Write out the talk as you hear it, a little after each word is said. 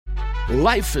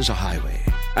Life is a highway,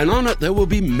 and on it there will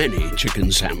be many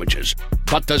chicken sandwiches.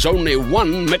 But there's only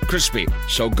one McCrispy.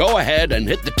 So go ahead and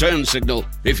hit the turn signal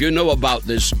if you know about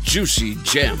this juicy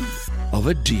gem of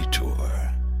a detour.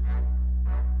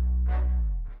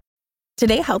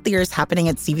 Today, healthier is happening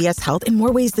at CVS Health in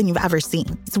more ways than you've ever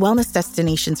seen. It's wellness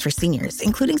destinations for seniors,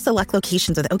 including select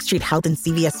locations with Oak Street Health and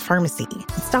CVS Pharmacy.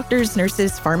 It's doctors,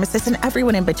 nurses, pharmacists, and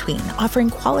everyone in between,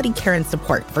 offering quality care and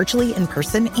support virtually, in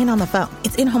person, and on the phone.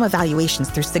 It's in-home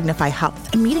evaluations through Signify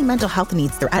Health and meeting mental health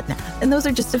needs through Aetna. And those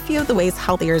are just a few of the ways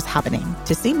healthier is happening.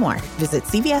 To see more, visit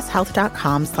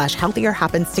cvshealth.com/healthier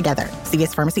happens together.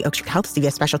 CVS Pharmacy, Oak Street Health,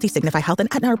 CVS Specialty, Signify Health,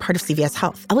 and Aetna are part of CVS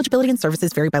Health. Eligibility and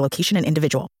services vary by location and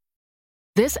individual.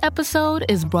 This episode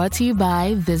is brought to you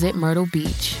by Visit Myrtle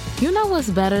Beach. You know what's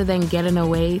better than getting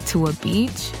away to a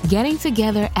beach? Getting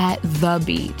together at the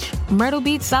beach. Myrtle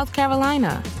Beach, South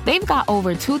Carolina. They've got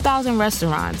over 2,000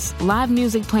 restaurants, live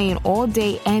music playing all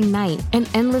day and night, and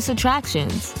endless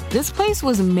attractions. This place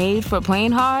was made for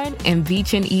playing hard and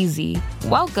beaching easy.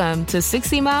 Welcome to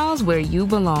 60 Miles where you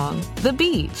belong. The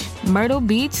beach. Myrtle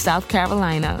Beach, South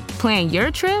Carolina. Plan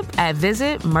your trip at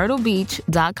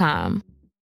visitmyrtlebeach.com.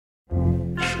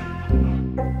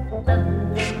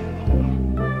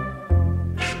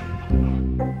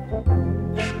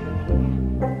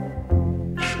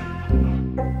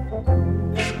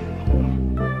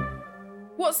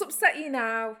 What's upset you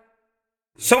now?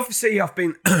 So obviously I've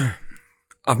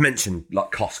mentioned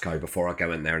like Costco before I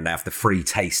go in there, and they have the free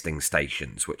tasting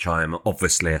stations, which I am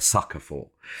obviously a sucker for.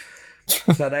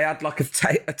 So they had like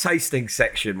a tasting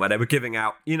section where they were giving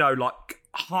out, like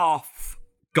half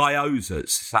gyozas.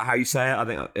 Is that how you say it? I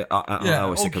think I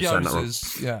always think I'm saying that wrong.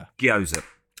 Yeah. Gyoza.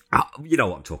 You know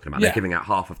what I'm talking about. Yeah. They're giving out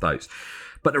half of those.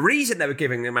 But the reason they were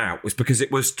giving them out was because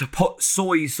it was to put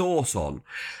soy sauce on,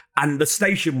 and the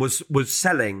station was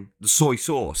selling the soy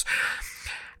sauce.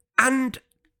 And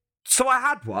so I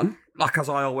had one, like as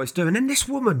I always do, and then this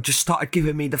woman just started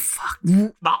giving me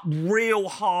that real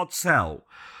hard sell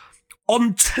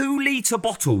on 2-litre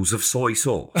bottles of soy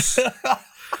sauce.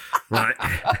 Right.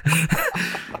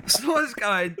 So I was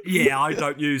going, I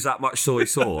don't use that much soy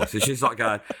sauce. And she's like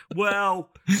going, well,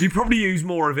 you probably use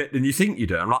more of it than you think you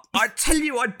do. I'm like, I tell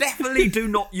you, I definitely do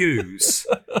not use.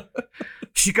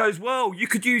 She goes, well, you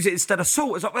could use it instead of salt.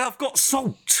 I was like, well, I've got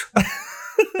salt.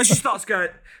 And she starts going,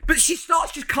 but she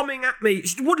starts just coming at me.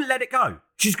 She wouldn't let it go.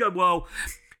 She's going, well,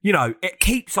 it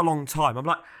keeps a long time. I'm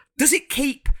like, does it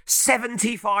keep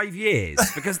 75 years?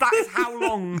 Because that is how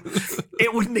long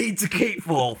it would need to keep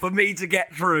for me to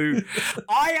get through.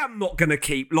 I am not going to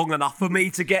keep long enough for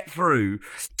me to get through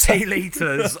 2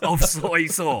 litres of soy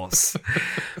sauce.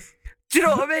 Do you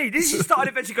know what I mean? This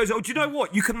started eventually goes, oh, do you know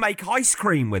what? You can make ice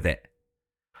cream with it.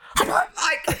 I'm like,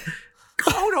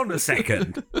 hold on a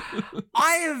second.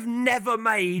 I have never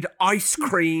made ice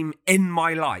cream in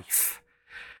my life.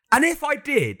 And if I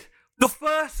did, the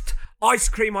first ice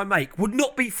cream I make would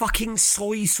not be fucking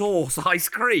soy sauce ice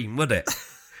cream, would it?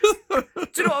 Do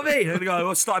you know what I mean? And they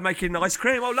go, I started making ice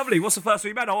cream. Oh, lovely. What's the first one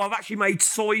you made? Oh, I've actually made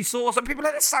soy sauce. And people are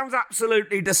like, that sounds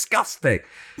absolutely disgusting.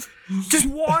 Just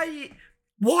why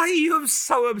are you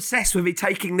so obsessed with me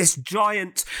taking this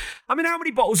giant... I mean, how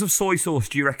many bottles of soy sauce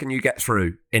do you reckon you get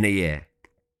through in a year?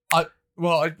 Do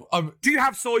you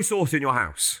have soy sauce in your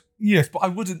house? Yes, but I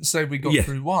wouldn't say we got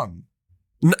through one.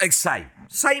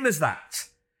 Same as that.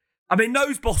 I mean,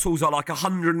 those bottles are like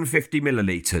 150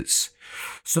 millilitres.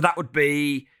 So that would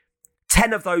be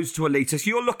 10 of those to a litre. So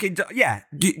you're looking to... Yeah,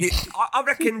 I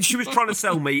reckon she was trying to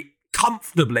sell me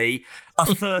comfortably a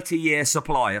 30-year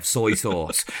supply of soy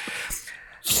sauce.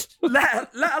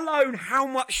 Let alone how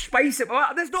much space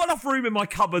there's not enough room in my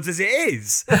cupboards as it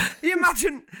is. You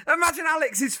imagine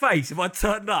Alex's face if I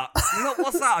turned up.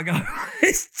 What's that? I go,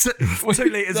 it's 2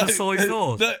 litres of soy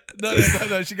sauce. No.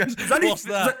 She goes, what's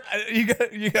that? You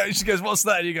go. She goes, what's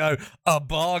that? And you go, a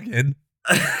bargain.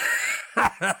 I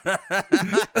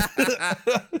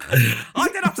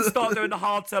did have to start doing the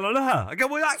hard sell on her. I go,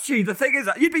 well, actually, the thing is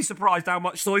that you'd be surprised how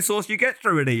much soy sauce you get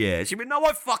through in a year. She'd be, no,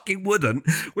 I fucking wouldn't.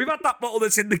 We've had that bottle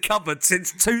that's in the cupboard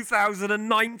since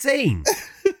 2019.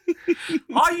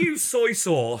 I use soy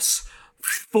sauce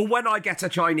for when I get a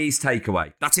Chinese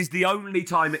takeaway. That is the only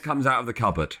time it comes out of the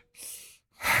cupboard.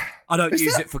 I don't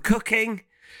use it for cooking.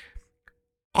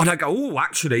 And I go, oh,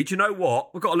 actually, do you know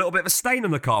what? We've got a little bit of a stain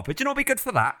on the carpet. Do you know what would be good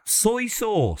for that? Soy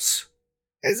sauce.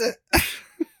 Is it?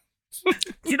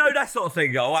 You know that sort of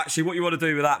thing? Oh, actually, what you want to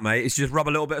do with that, mate, is just rub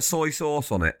a little bit of soy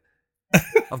sauce on it.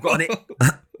 I've got a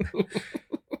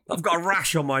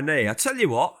rash on my knee. I tell you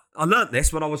what, I learnt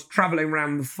this when I was travelling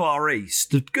around the Far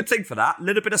East. The good thing for that, a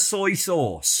little bit of soy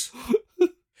sauce.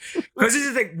 Because this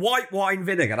is the thing, white wine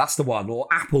vinegar, that's the one, or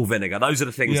apple vinegar. Those are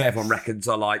the things everyone reckons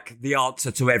are like the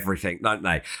answer to everything, don't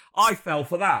they? I fell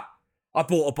for that. I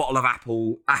bought a bottle of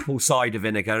apple cider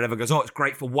vinegar, and everyone goes, "Oh, it's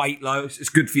great for weight loss. It's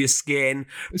good for your skin.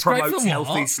 Promotes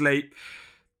healthy sleep."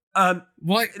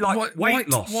 Weight loss.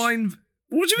 Wine.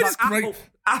 What do you mean it's great?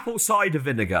 Apple cider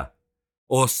vinegar.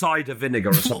 Or cider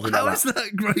vinegar or something like that. How is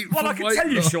that great? Well, I can tell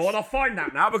you, Sean, I'll find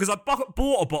that now because I bought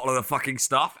a bottle of the fucking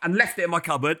stuff and left it in my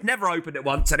cupboard, never opened it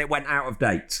once, and it went out of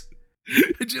date.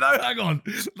 Do you know, hang on,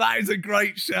 that is a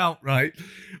great shout, right?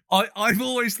 I've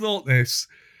always thought this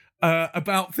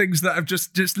about things that have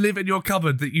just live in your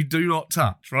cupboard that you do not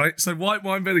touch, right? So white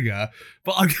wine vinegar,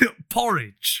 but I get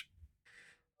porridge.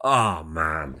 Oh,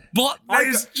 man. But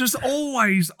there's just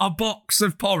always a box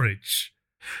of porridge.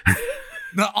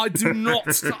 That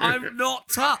I'm not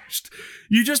touched.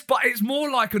 But it's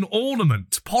more like an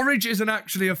ornament. Porridge isn't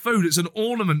actually a food, it's an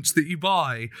ornament that you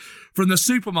buy from the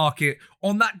supermarket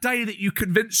on that day that you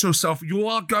convince yourself you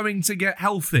are going to get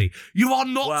healthy. You are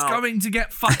not going to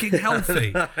get fucking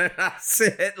healthy. That's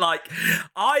it. Like,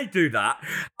 I do that.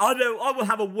 I know I will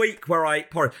have a week where I eat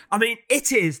porridge. I mean,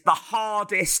 it is the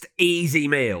hardest easy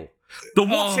meal. The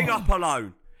washing up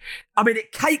alone. I mean,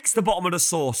 it cakes the bottom of the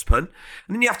saucepan,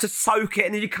 and then you have to soak it,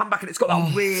 and then you come back, and it's got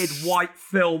that weird white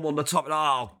film on the top. And,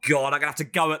 oh, God, I'm going to have to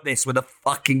go at this with a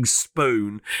fucking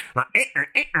spoon. Like,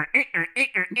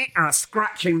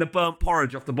 scratching the burnt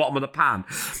porridge off the bottom of the pan.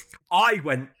 I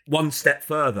went one step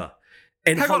further.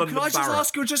 Hang on, can I just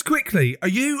ask you just quickly,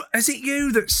 is it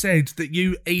you that said that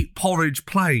you eat porridge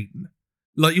plain?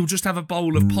 Like, you'll just have a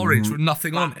bowl of porridge with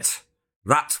nothing on it?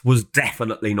 That was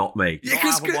definitely not me. Yeah, I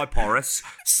have on my porridge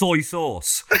soy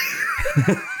sauce.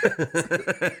 But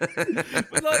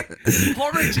like,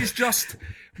 porridge is just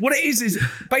what it is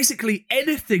basically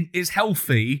anything is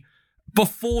healthy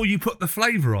before you put the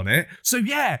flavour on it. So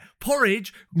yeah,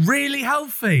 porridge really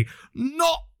healthy.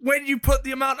 Not when you put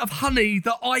the amount of honey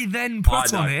that I then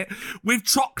put on it with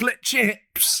chocolate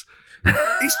chips.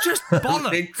 It's just bollocks.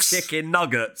 Big chicken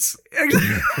nuggets.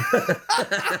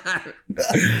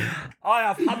 I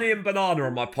have honey and banana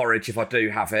on my porridge if I do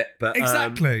have it. But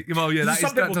exactly. Well, yeah,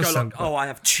 some people go like, "Oh, I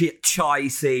have chai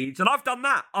seeds," and I've done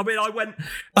that. I mean, I went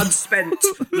and spent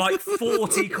like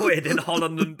 40 quid in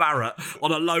Holland and Barrett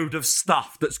on a load of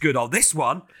stuff that's good. Oh, this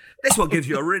one gives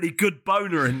you a really good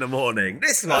boner in the morning.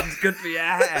 This one's good for your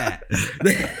hair.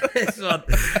 This one.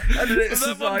 And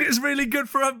it's really good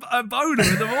for a boner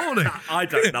in the morning. I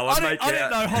don't know. I didn't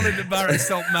know Holland and Barrett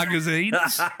sold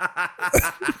magazines.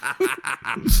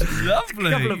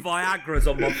 Lovely. A couple of Viagras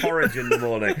on my porridge in the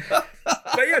morning.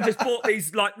 But yeah, just bought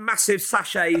these like massive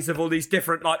sachets of all these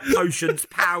different like potions,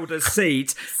 powders,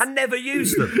 seeds, and never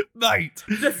used them. Mate,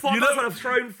 I've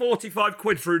thrown 45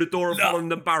 quid through the door of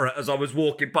Holland and Barrett as I was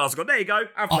walking past. I go, there you go,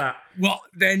 have that. Well,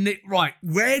 then, right,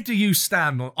 where do you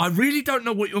stand on? I really don't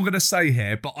know what you're going to say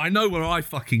here, but I know where I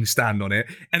fucking stand on it,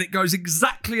 and it goes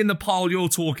exactly in the pile you're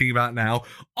talking about now.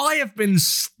 I have been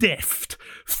stiffed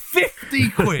 50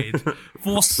 quid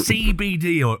for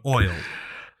CBD oil.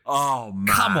 Oh, man.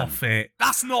 Come off it.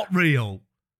 That's not real.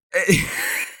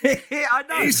 I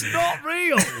know. It's not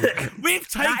real. We've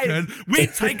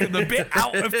taken the bit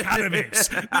out of cannabis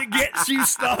that gets you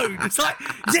stoned. It's like,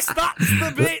 yes, that's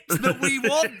the bit that we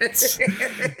want.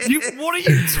 What are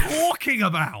you talking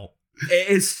about? It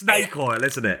is snake oil,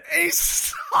 isn't it?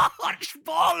 It's such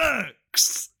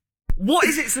bollocks. What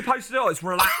is it supposed to do? It's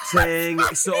relaxing.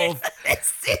 It's sort of...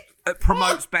 It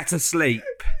promotes better sleep.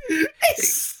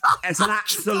 It's an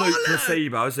absolute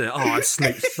placebo, isn't it? Oh, I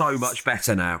sleep so much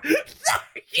better now.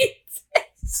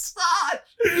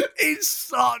 It's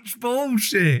such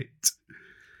bullshit.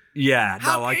 Yeah,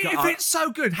 if it's so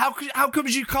good, how come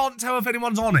you can't tell if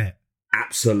anyone's on it?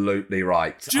 Absolutely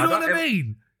right. Do you know what I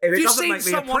mean? If it doesn't make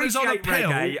me appreciate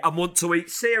reggae and want to eat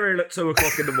cereal at 2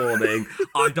 o'clock in the morning,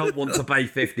 I don't want to pay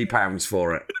 £50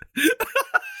 for it.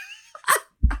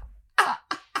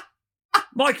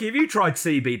 Mikey, have you tried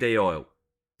CBD oil?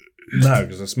 No,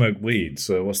 because I smoke weed,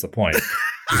 so what's the point?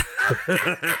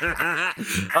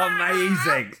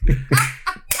 Amazing.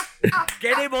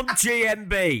 Get him on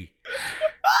GMB.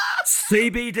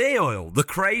 CBD oil, the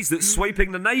craze that's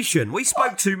sweeping the nation. We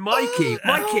spoke to Mikey.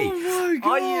 Mikey,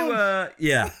 are you,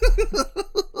 yeah.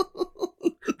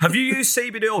 Have you used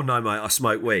CBD oil? No, mate, I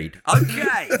smoke weed.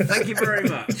 Okay, thank you very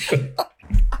much.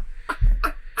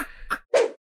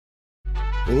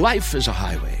 Life is a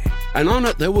highway, and on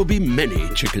it there will be many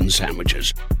chicken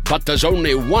sandwiches. But there's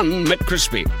only one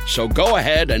McCrispy. So go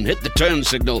ahead and hit the turn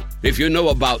signal if you know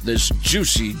about this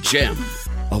juicy gem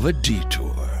of a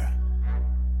detour.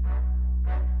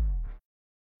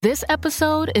 This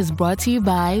episode is brought to you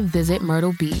by Visit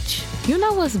Myrtle Beach. You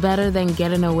know what's better than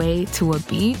getting away to a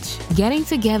beach? Getting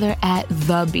together at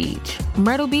the beach.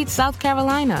 Myrtle Beach, South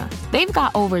Carolina. They've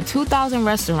got over 2,000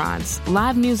 restaurants,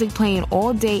 live music playing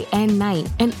all day and night,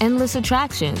 and endless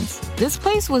attractions. This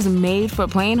place was made for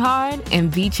playing hard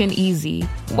and beaching easy.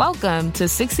 Welcome to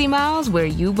 60 miles where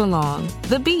you belong.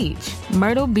 The beach.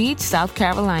 Myrtle Beach, South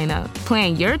Carolina.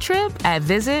 Plan your trip at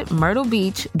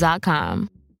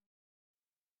visitmyrtlebeach.com.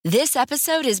 This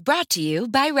episode is brought to you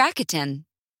by Rakuten.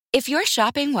 If you're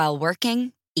shopping while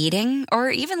working, eating, or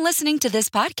even listening to this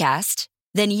podcast,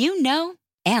 then you know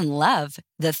and love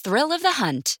the thrill of the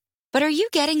hunt. But are you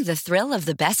getting the thrill of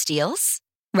the best deals?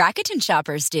 Rakuten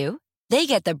shoppers do. They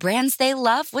get the brands they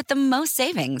love with the most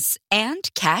savings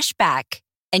and cash back.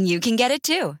 And you can get it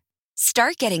too.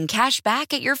 Start getting cash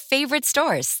back at your favorite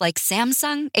stores like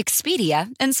Samsung,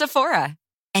 Expedia, and Sephora.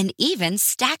 And even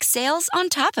stack sales on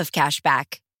top of cash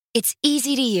back. It's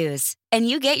easy to use, and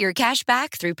you get your cash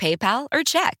back through PayPal or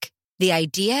check. The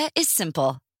idea is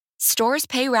simple. Stores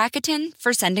pay Rakuten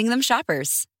for sending them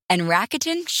shoppers, and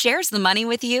Rakuten shares the money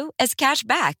with you as cash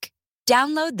back.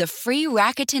 Download the free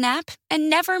Rakuten app and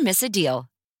never miss a deal.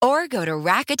 Or go to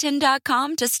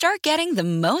Rakuten.com to start getting the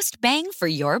most bang for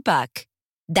your buck.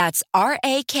 That's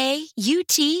RAKUTEN.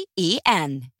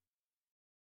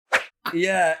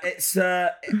 Yeah, it's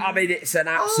it's an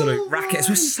absolute racket. It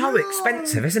was so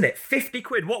expensive, isn't it? 50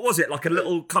 quid. What was it? Like a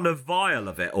little kind of vial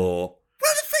of it, or?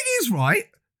 Well, the thing is, right?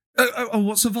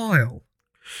 What's a vial?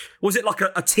 Was it like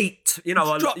a teat?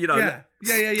 Yeah.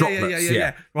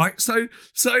 Right. So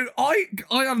I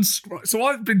unscribed. So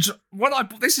I've been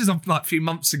this is like a few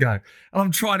months ago, and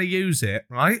I'm trying to use it.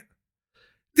 Right.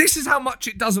 This is how much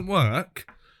it doesn't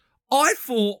work. I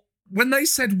thought when they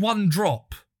said 1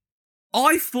 drop,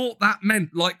 I thought that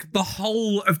meant like the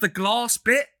whole of the glass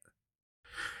bit.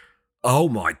 Oh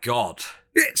my God.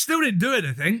 It still didn't do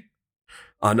anything.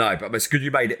 I know, but it's good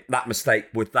you made that mistake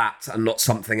with that and not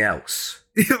something else.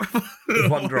 With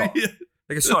 1 drop. Yeah.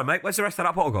 They go, sorry, mate, where's the rest of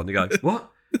that bottle gone? You go, what?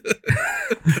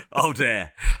 Oh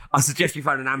dear. I suggest you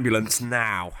phone an ambulance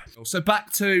now. So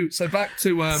back to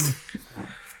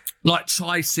like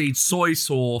chai seed, soy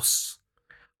sauce.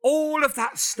 All of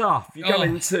that stuff. You go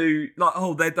into,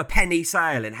 like, the penny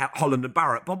sale in Holland and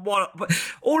Barrett. But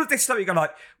all of this stuff, you go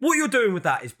like, what you're doing with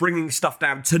that is bringing stuff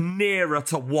down to nearer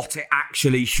to what it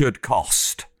actually should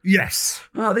cost. Yes.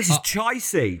 Oh, this is chai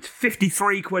seed.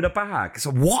 53 quid a bag. So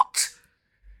what?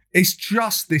 It's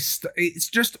just this,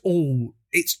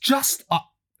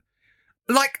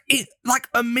 like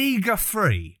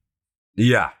omega-3.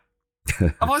 Yeah.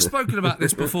 Have I spoken about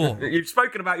this before? You've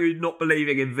spoken about you not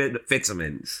believing in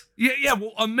vitamins. Yeah.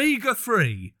 Well,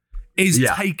 omega-3 is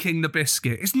taking the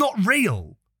biscuit. It's not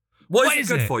real. What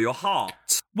is it good for? Your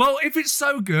heart? Well, if it's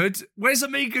so good, where's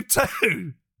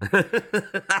omega-2?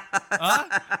 Huh?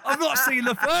 I've not seen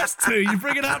the first 2. You're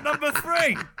bringing out number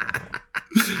 3.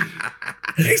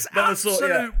 It's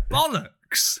absolute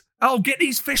bollocks. Oh, get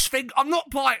these fish fingers. I'm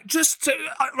not buying.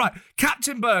 Right.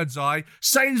 Captain Birdseye,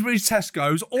 Sainsbury's,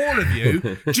 Tesco's, all of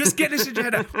you, just get this in your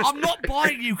head. I'm not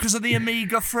buying you because of the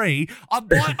omega-3. I'm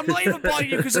not even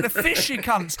buying you because of the fish, you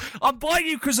cunts. I'm buying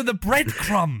you because of the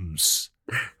breadcrumbs.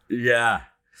 Yeah.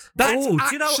 That's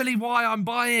actually why I'm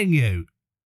buying you.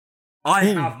 I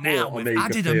have now we've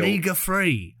added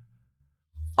omega-3.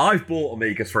 I've bought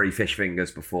omega-3 fish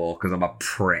fingers before because I'm a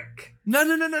prick. No,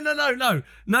 Paul,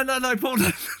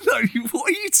 no. What are you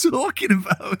talking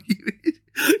about? No,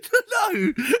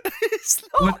 it's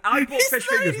not. I bought fish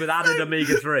fingers with added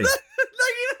omega-3. No,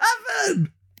 you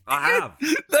haven't. I have.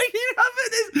 No, you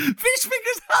haven't. Fish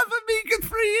fingers have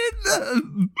omega-3 in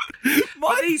them.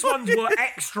 But these ones were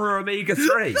extra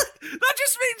omega-3. That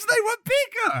just means they were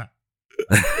bigger.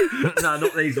 No,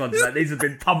 not these ones, man. These have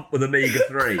been pumped with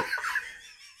omega-3.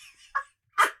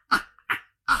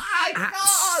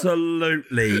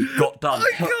 Absolutely got done.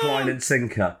 Hook, line and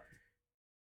sinker.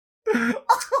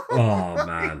 Oh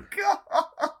man.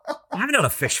 I haven't had a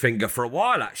fish finger for a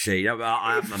while, actually.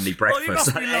 I haven't had any breakfast. Well, you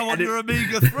must be low on your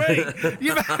omega-3.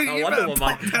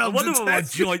 I wonder what my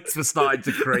joints were starting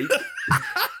to creak.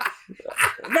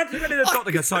 Imagine when the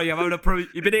doctor goes, sorry,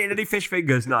 you've been eating any fish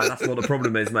fingers? No, that's what the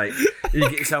problem is, mate. You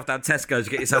get yourself down Tesco's,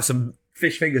 get yourself some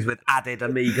fish fingers with added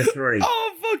omega-3.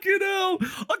 Oh, fucking hell.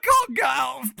 I can't get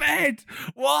out of bed.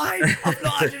 Why? I've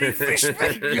not had any fish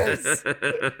fingers.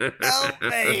 Help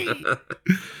me.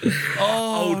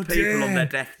 Oh, old people on their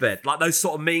deathbed. Like those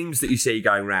sort of memes that you see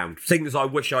going around. Things I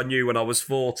wish I knew when I was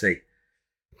 40.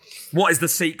 What is the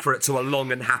secret to a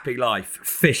long and happy life?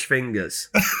 Fish fingers.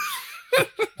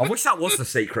 I wish that was the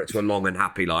secret to a long and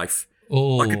happy life.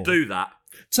 Oh. I could do that.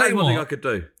 Tell you one what, thing I could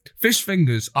do. Fish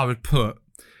fingers I would put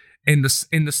in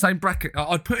the same bracket.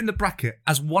 I'd put in the bracket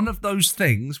as one of those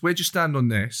things, where'd you stand on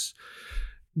this,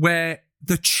 where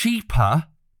the cheaper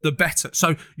the better.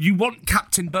 So you want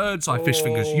Captain Birdseye fish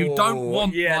fingers. You don't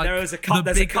want there's a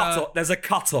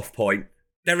cut-off point.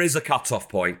 There is a cut-off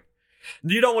point.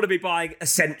 You don't want to be buying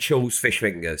essentials fish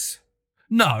fingers.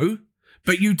 No,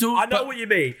 but you do. I know what you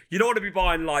mean. You don't want to be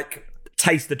buying like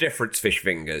taste the difference fish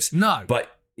fingers. No.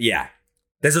 But yeah,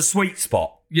 there's a sweet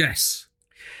spot. Yes.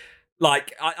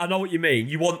 Like, I know what you mean.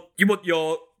 You want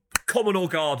your common or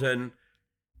garden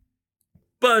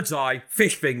Birdseye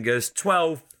fish fingers,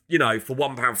 12, for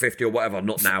 £1.50 or whatever.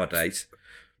 Not nowadays.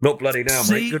 Not bloody now,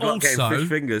 mate. Good luck getting fish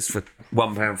fingers for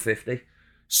 £1.50.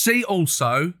 See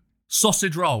also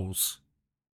sausage rolls.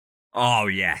 Oh,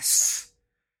 yes.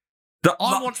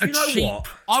 I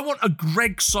want a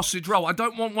Greggs sausage roll. I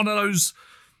don't want one of those,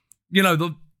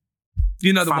 the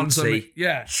ones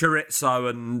that chorizo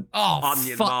and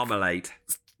onion marmalade.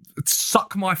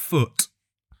 Suck my foot.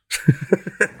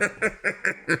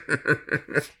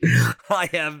 I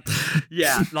am,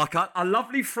 like a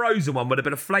lovely frozen one with a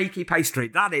bit of flaky pastry.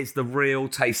 That is the real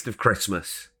taste of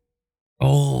Christmas.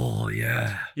 Oh,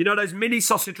 yeah. You know those mini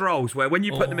sausage rolls where when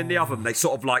you put them in the oven, they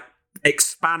sort of like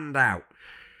expand out.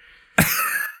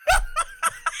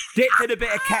 Dipped in a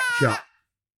bit of ketchup.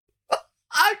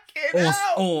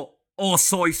 Or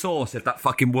soy sauce, if that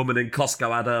fucking woman in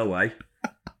Costco had her way.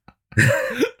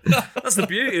 That's the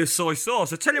beauty of soy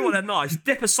sauce. I tell you what, they're nice.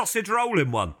 Dip a sausage roll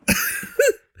in one.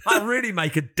 That'll really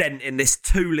make a dent in this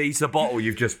 2-litre bottle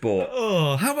you've just bought.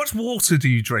 Oh, how much water do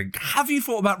you drink? Have you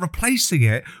thought about replacing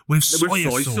it with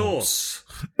soy sauce?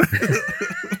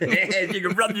 Yeah, you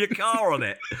can run your car on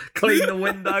it, clean the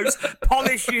windows,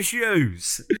 polish your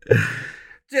shoes.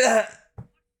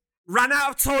 Ran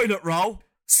out of toilet roll,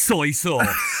 soy sauce.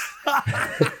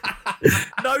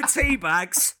 No tea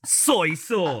bags, soy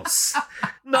sauce.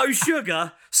 No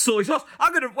sugar, soy sauce.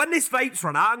 When this vape's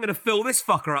run out, I'm gonna fill this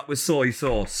fucker up with soy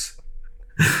sauce.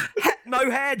 No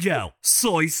hair gel,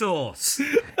 soy sauce.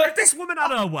 If this woman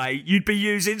had her way, you'd be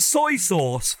using soy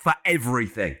sauce for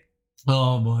everything.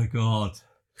 Oh my god.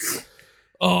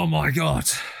 Oh my god.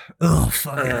 Oh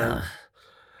fuck yeah.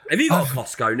 Have you got a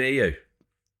Costco near you?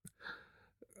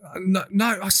 No,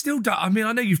 I still don't. I mean,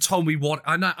 I know you've told me what.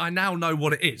 I now know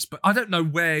what it is, but I don't know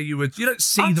where you would. You don't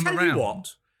see them around. You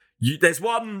what? There's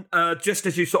one just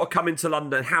as you sort of come into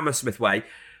London, Hammersmith way.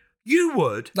 You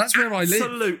would. That's where I live.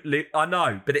 Absolutely, I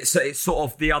know, but it's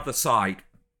sort of the other side.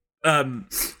 Not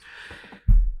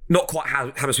quite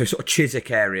Hammersmith, sort of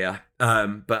Chiswick area.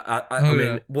 But I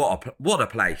mean, what a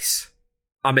place.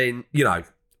 I mean,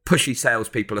 pushy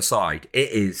salespeople aside,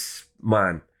 it is,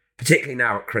 man. Particularly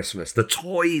now at Christmas, the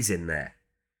toys in there.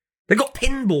 They've got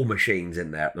pinball machines in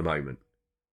there at the moment.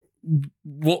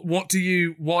 Why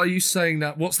are you saying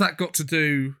that? What's that got to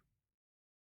do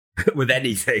with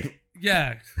anything?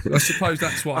 Yeah, I suppose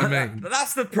that's what I mean.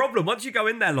 That's the problem. Once you go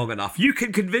in there long enough, you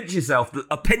can convince yourself that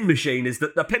a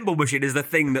pinball machine is the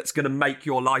thing that's going to make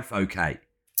your life okay.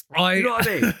 You know what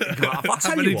I mean?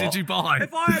 How many did you buy?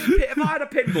 If I had a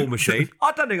pinball machine,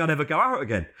 I don't think I'd ever go out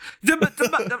again.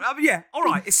 Yeah, all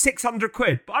right, it's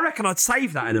 £600, but I reckon I'd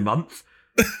save that in a month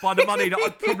by the money that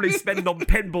I'd probably spend on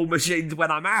pinball machines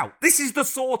when I'm out. This is the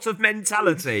sort of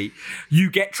mentality you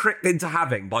get tricked into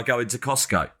having by going to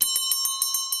Costco.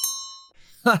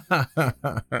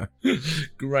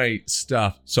 Great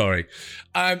stuff. Sorry.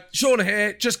 Shauna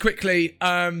here, just quickly.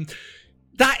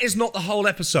 That is not the whole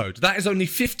episode. That is only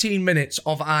 15 minutes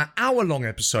of our hour-long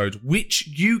episode, which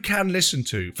you can listen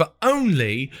to for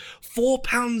only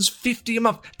 £4.50 a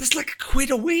month. That's like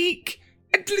 £1 a week.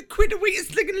 £1 a week.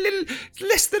 It's like it's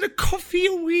less than a coffee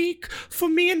a week for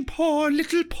me and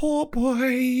little poor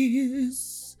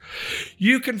boys.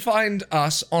 You can find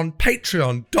us on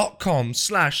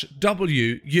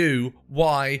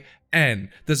patreon.com/WUYN.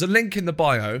 There's a link in the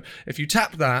bio. If you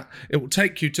tap that, it will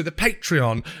take you to the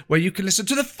Patreon where you can listen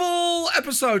to the full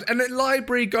episode, and the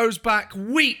library goes back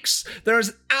weeks. There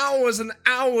is hours and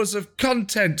hours of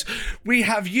content. We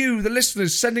have you, the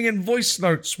listeners, sending in voice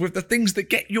notes with the things that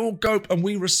get your goat, and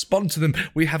we respond to them.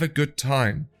 We have a good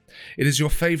time. It is your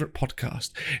favourite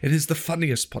podcast. It is the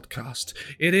funniest podcast.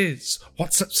 It is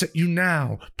What's Upset You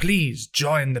Now. Please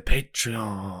join the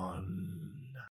Patreon.